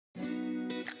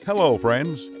Hello,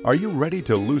 friends. Are you ready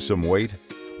to lose some weight?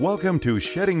 Welcome to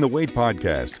Shedding the Weight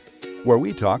podcast, where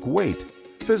we talk weight,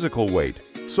 physical weight,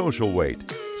 social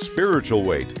weight, spiritual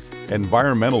weight,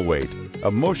 environmental weight,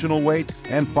 emotional weight,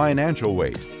 and financial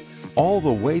weight. All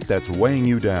the weight that's weighing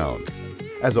you down.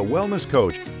 As a wellness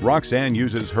coach, Roxanne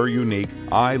uses her unique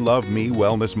I Love Me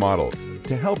wellness model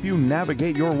to help you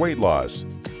navigate your weight loss.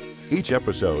 Each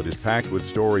episode is packed with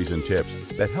stories and tips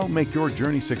that help make your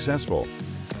journey successful.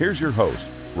 Here's your host,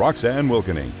 Roxanne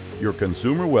Wilkening, your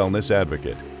consumer wellness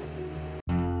advocate.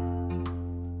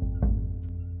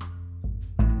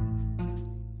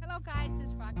 Hello guys,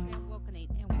 it's Roxanne Wilkening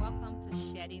and welcome to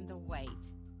Shedding the Weight.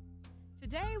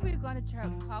 Today we're going to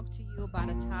talk to you about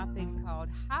a topic called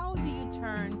how do you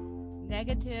turn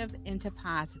negative into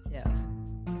positive?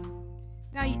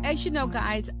 Now, as you know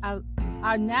guys,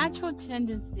 our natural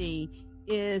tendency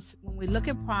is when we look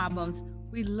at problems,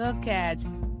 we look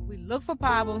for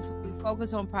problems, we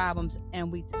focus on problems,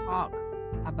 and we talk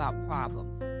about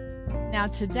problems. Now,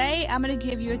 today I'm going to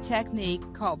give you a technique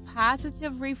called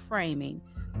positive reframing.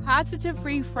 Positive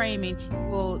reframing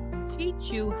will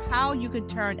teach you how you can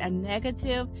turn a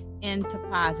negative into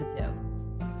positive.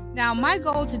 Now, my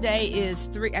goal today is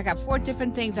I got 4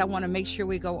 different things I want to make sure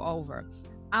we go over.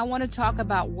 I want to talk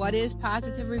about what is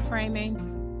positive reframing,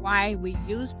 why we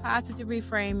use positive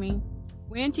reframing,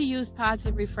 when to use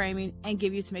positive reframing, and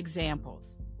give you some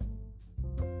examples.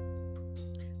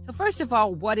 So first of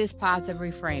all, what is positive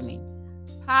reframing?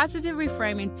 Positive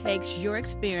reframing takes your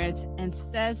experience and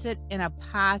says it in a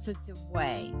positive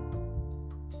way.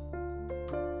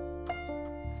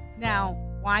 Now,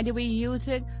 why do we use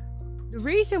it? The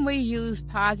reason we use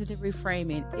positive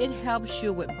reframing, it helps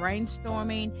you with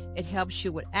brainstorming, it helps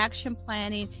you with action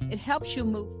planning, it helps you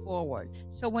move forward.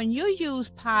 So when you use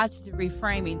positive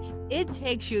reframing, it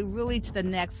takes you really to the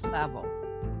next level.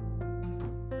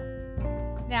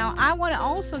 Now, I want to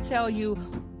also tell you,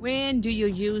 when do you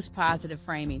use positive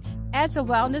framing? As a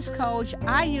wellness coach,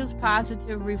 I use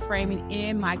positive reframing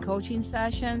in my coaching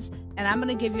sessions, and I'm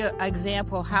going to give you an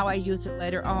example of how I use it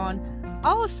later on.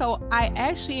 Also, I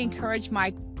actually encourage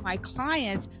my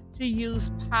clients to use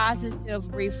positive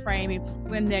reframing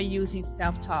when they're using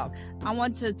self-talk. I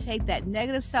want to take that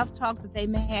negative self-talk that they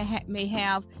may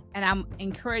have, and I'm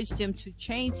encourage them to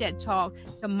change that talk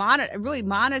to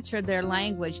monitor their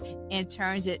language and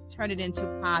turn it into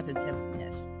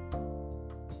positiveness.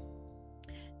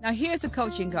 Now, here's the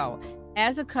coaching goal.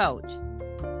 As a coach,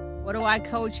 what do I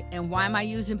coach and why am I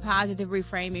using positive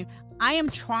reframing? I am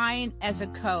trying as a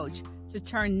coach to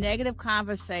turn negative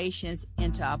conversations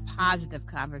into a positive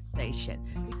conversation,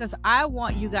 because I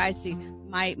want you guys to,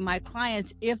 my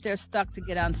clients, if they're stuck, to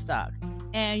get unstuck.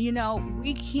 And you know,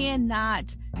 we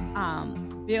cannot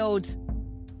build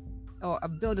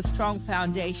a strong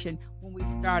foundation when we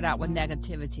start out with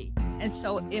negativity. And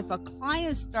so if a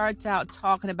client starts out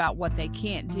talking about what they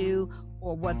can't do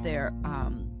or what their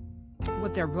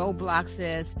roadblocks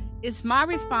is, it's my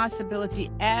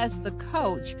responsibility as the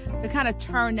coach to kind of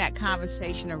turn that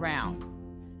conversation around.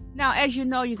 Now, as you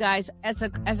know, you guys, as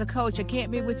a coach, I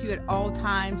can't be with you at all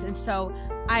times. And so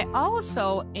I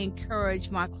also encourage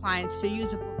my clients to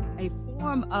use a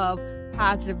form of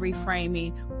positive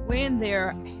reframing when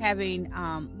they're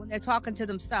when they're talking to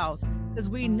themselves, because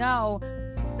we know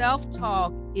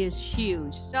self-talk is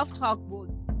huge. Self-talk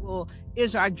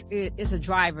is a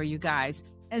driver, you guys.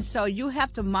 And so you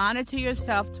have to monitor your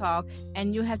self-talk,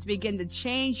 and you have to begin to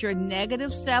change your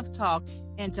negative self-talk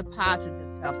into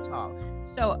positive self-talk.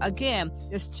 So again,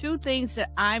 there's 2 things that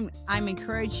I'm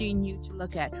encouraging you to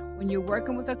look at. When you're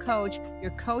working with a coach,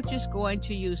 your coach is going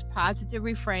to use positive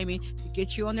reframing to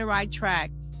get you on the right track.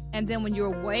 And then when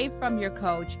you're away from your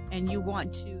coach and you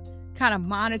want to kind of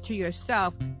monitor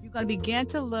yourself, you're going to begin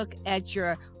to look at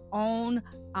your own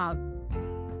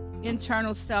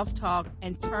internal self-talk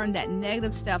and turn that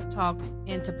negative self-talk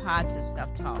into positive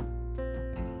self-talk.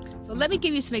 So let me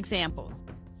give you some examples.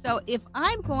 So if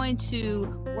I'm going to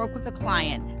work with a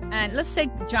client, and let's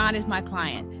say John is my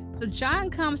client. So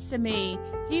John comes to me,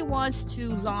 he wants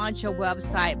to launch a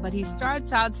website, but he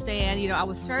starts out saying, I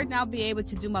was certain I'll be able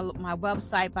to do my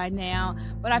website by now,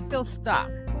 but I feel stuck.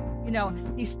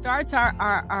 He starts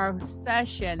our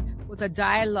session with a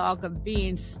dialogue of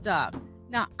being stuck.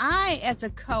 Now, I, as a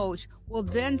coach, will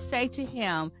then say to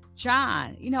him,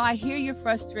 John, I hear you're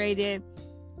frustrated.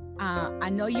 I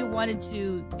know you wanted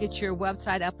to get your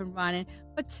website up and running,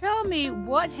 but tell me,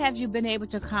 what have you been able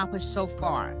to accomplish so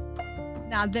far?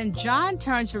 Now, then John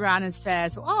turns around and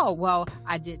says, oh, well,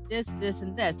 I did this, this,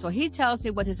 and this. So he tells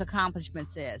me what his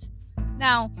accomplishments is.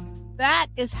 Now, that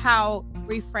is how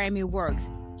reframing works.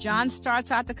 John starts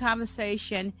out the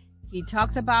conversation. He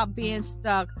talked about being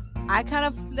stuck. I kind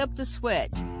of flipped the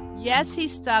switch. Yes,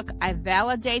 he's stuck. I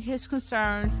validate his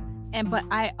concerns, but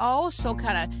I also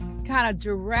kind of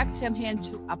direct him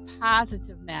into a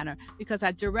positive manner, because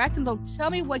I direct him to tell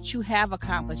me what you have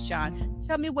accomplished, John.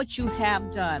 Tell me what you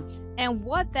have done. And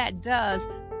what that does,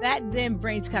 that then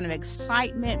brings kind of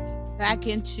excitement back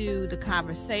into the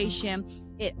conversation.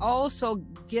 It also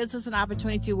gives us an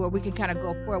opportunity where we can kind of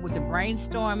go forward with the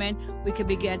brainstorming. We can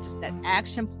begin to set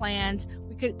action plans.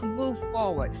 We could move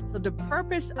forward. So the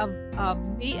purpose of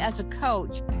me as a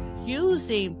coach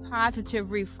using positive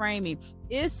reframing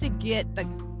is to get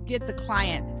the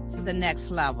client to the next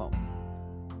level.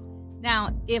 Now,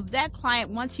 if that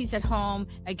client, once he's at home,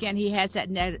 again, he has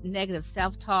that negative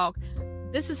self-talk,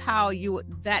 this is how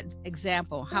this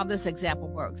example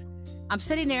works. I'm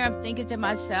sitting there, I'm thinking to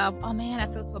myself, oh man, I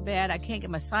feel so bad. I can't get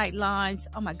my sight lines.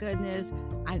 Oh my goodness,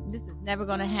 this is never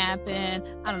going to happen.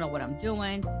 I don't know what I'm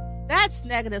doing. That's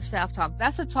negative self-talk.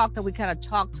 That's a talk that we kind of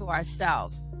talk to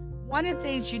ourselves. One of the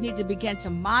things you need to begin to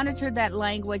monitor that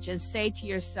language and say to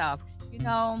yourself,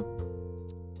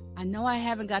 I know I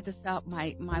haven't got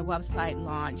my website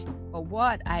launched, but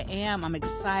what I'm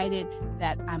excited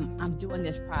that I'm doing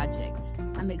this project.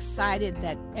 I'm excited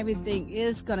that everything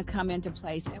is going to come into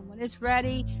place, and when it's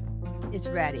ready, it's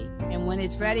ready. And when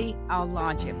it's ready, I'll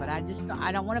launch it. But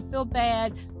I don't want to feel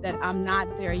bad that I'm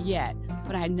not there yet,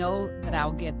 but I know that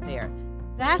I'll get there.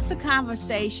 That's the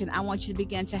conversation I want you to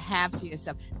begin to have to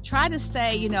yourself. Try to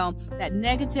say, that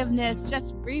negativeness,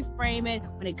 just reframe it.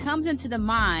 When it comes into the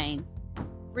mind,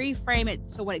 reframe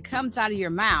it so when it comes out of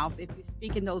your mouth, if you're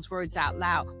speaking those words out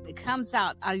loud, when it comes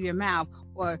out of your mouth,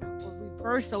 or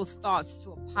reverse those thoughts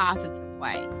to a positive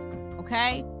way.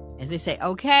 Okay? As they say,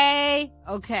 okay.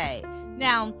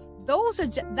 Now, that's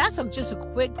just a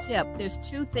quick tip. There's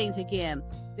two things, again,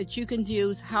 that you can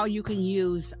use, how you can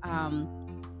use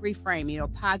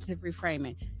reframing, positive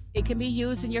reframing. It can be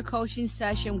used in your coaching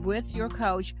session with your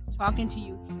coach, talking to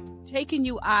you, taking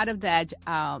you out of that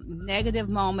negative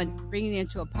moment, bringing it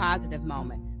into a positive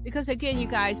moment. Because again, you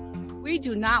guys, we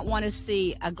do not want to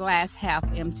see a glass half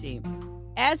empty.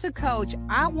 As a coach,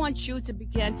 I want you to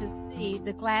begin to see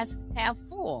the glass half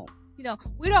full. We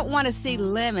don't want to see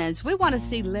lemons. We want to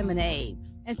see lemonade.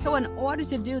 And so in order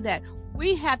to do that,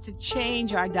 we have to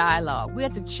change our dialogue. We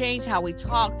have to change how we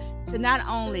talk to not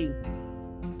only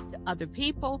to other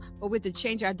people, but we have to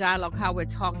change our dialogue, how we're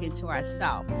talking to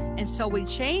ourselves. And so we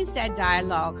change that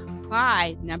dialogue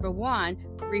by, number one,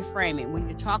 reframing. When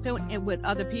you're talking with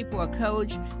other people, a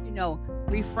coach,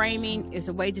 reframing is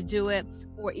a way to do it.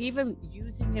 Or even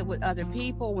using it with other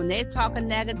people. When they're talking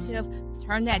negative,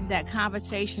 turn that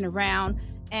conversation around.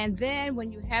 And then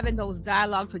when you're having those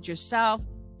dialogues with yourself,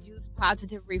 use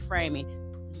positive reframing.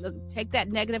 Take that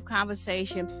negative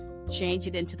conversation, change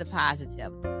it into the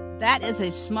positive. That is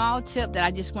a small tip that I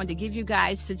just wanted to give you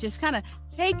guys to just kind of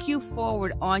take you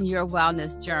forward on your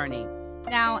wellness journey.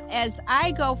 Now, as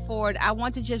I go forward, I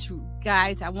want to just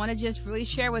really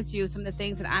share with you some of the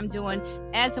things that I'm doing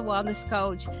as a wellness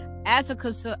coach, as a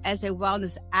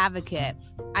wellness advocate.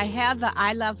 I have the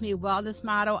I Love Me wellness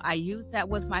model. I use that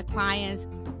with my clients.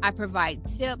 I provide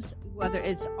tips, whether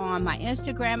it's on my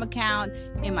Instagram account,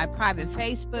 in my private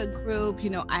Facebook group.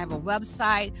 I have a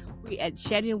website. We at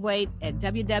Shedding Weight at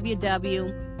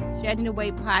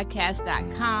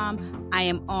www.sheddingtheweightpodcast.com. I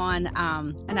am on,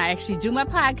 and I actually do my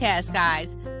podcast,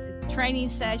 guys,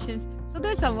 training sessions. So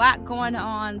there's a lot going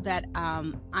on that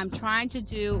I'm trying to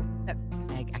do. That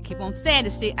I keep on saying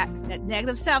to see that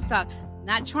negative self-talk.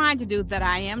 Not trying to do that.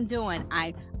 I am doing.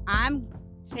 I'm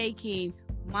taking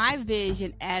my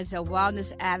vision as a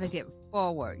wellness advocate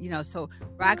forward. So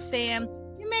Roxanne,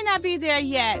 you may not be there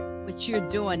yet, but you're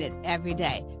doing it every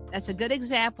day. That's a good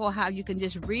example of how you can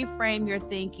just reframe your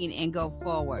thinking and go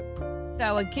forward.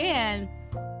 So again,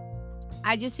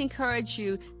 I just encourage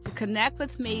you to connect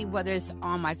with me, whether it's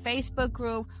on my Facebook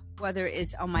group, whether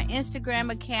it's on my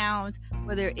Instagram account,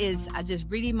 whether it's just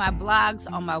reading my blogs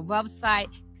on my website.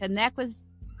 Connect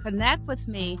with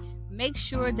me. Make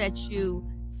sure that you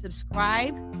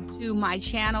subscribe to my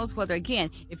channels. Whether, again,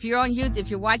 if you're on YouTube, if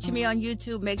you're watching me on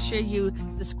YouTube, make sure you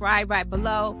subscribe right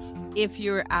below. If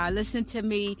you're listening to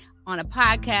me on a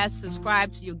podcast,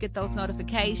 subscribe so you'll get those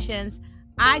notifications.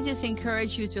 I just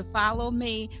encourage you to follow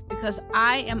me because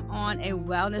I am on a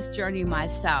wellness journey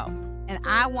myself. And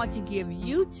I want to give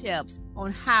you tips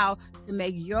on how to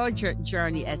make your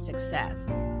journey a success.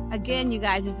 Again, you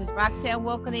guys, this is Roxanne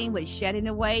Wilkening with Shedding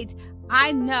the Weight.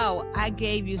 I know I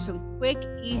gave you some quick,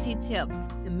 easy tips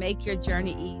to make your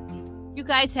journey easy. You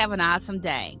guys have an awesome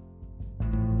day.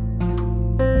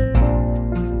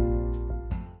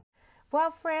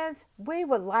 Well, friends, we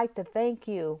would like to thank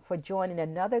you for joining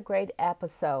another great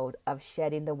episode of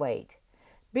Shedding the Weight.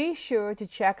 Be sure to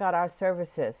check out our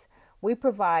services. We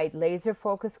provide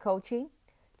laser-focused coaching,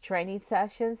 training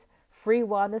sessions, free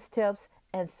wellness tips,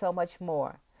 and so much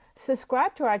more.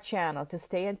 Subscribe to our channel to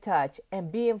stay in touch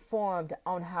and be informed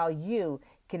on how you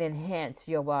can enhance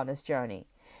your wellness journey.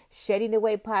 Shedding the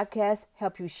Weight podcast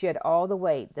helps you shed all the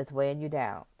weight that's weighing you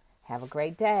down. Have a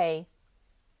great day.